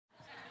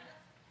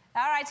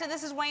right, so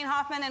this is Wayne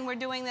Hoffman, and we're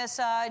doing this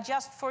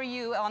just for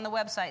you on the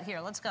website. Here,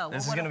 let's go.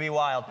 This is going to be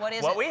wild. What is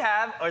it? What we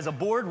have is a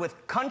board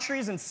with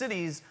countries and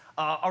cities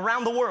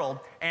around the world,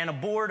 and a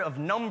board of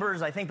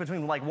numbers, I think,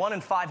 between like 1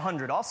 and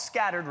 500, all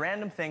scattered,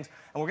 random things,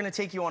 and we're going to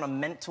take you on a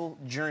mental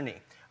journey.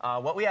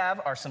 What we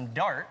have are some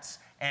darts,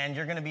 and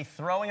you're going to be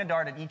throwing a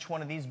dart at each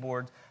one of these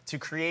boards to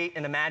create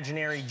an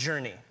imaginary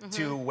journey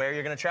to where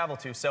you're going to travel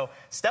to. So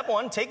step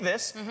one, take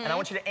this, and I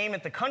want you to aim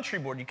at the country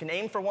board. You can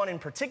aim for one in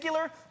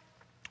particular,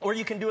 or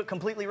you can do it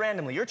completely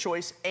randomly. Your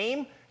choice,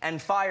 aim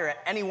and fire at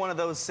any one of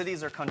those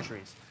cities or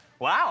countries.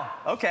 Wow,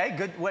 okay,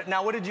 good.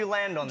 Now, what did you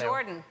land on there?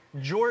 Jordan.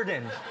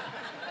 Jordan.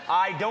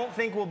 I don't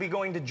think we'll be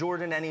going to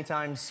Jordan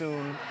anytime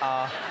soon,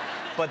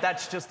 but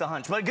that's just a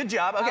hunch. But good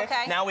job.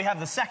 Okay. Now we have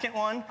the second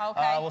one.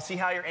 Okay. We'll see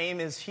how your aim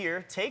is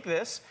here. Take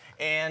this,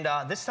 and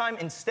this time,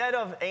 instead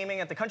of aiming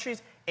at the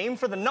countries, aim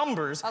for the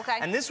numbers. Okay.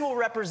 And this will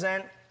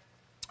represent,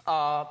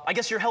 I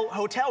guess, your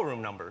hotel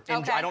room number.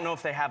 Okay. I don't know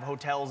if they have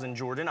hotels in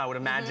Jordan. I would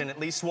imagine at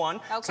least one.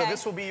 Okay. So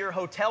this will be your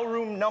hotel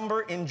room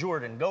number in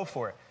Jordan. Go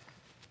for it.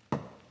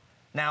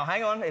 Now,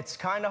 hang on. It's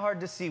kind of hard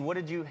to see. What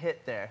did you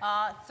hit there?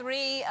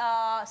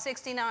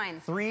 369.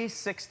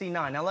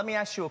 369. Now, let me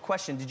ask you a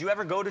question. Did you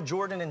ever go to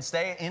Jordan and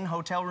stay in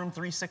hotel room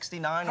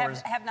 369?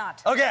 Have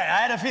not. Okay, I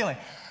had a feeling.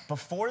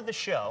 Before the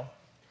show,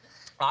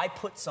 I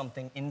put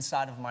something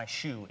inside of my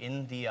shoe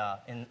in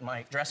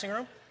my dressing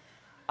room.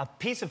 A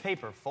piece of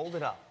paper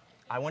folded up.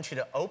 I want you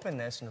to open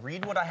this and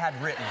read what I had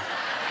written.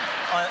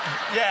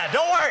 Yeah,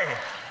 don't worry.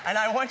 And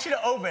I want you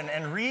to open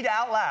and read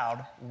out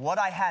loud what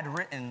I had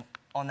written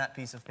on that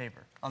piece of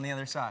paper on the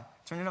other side.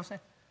 Turn it upside.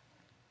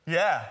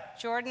 Yeah.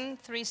 Jordan,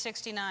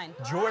 369.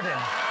 Jordan, 369,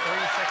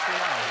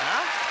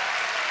 huh?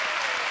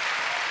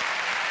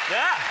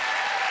 Yeah.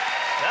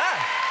 Yeah.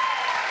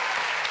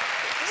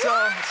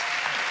 So,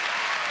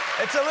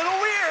 it's a little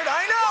weird,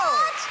 I know.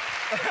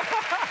 What?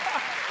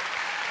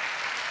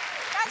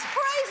 That's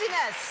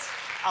craziness.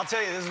 I'll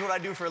tell you, this is what I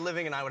do for a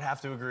living, and I would have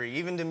to agree.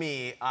 Even to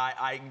me,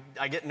 I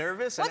get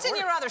nervous. What's in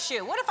your other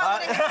shoe? What if I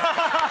would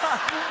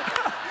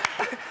have...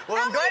 Well,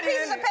 How many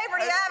pieces of paper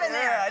do you have in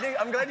there?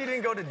 I'm glad you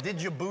didn't go to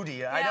Djibouti.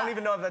 Yeah. I don't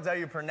even know if that's how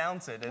you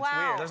pronounce it. It's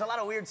weird. There's a lot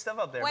of weird stuff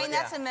up there. Wayne,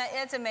 that's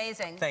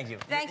amazing. Thank you.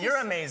 Thank you. You're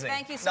amazing.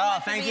 Thank you so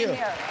much for being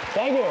here.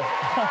 Thank you.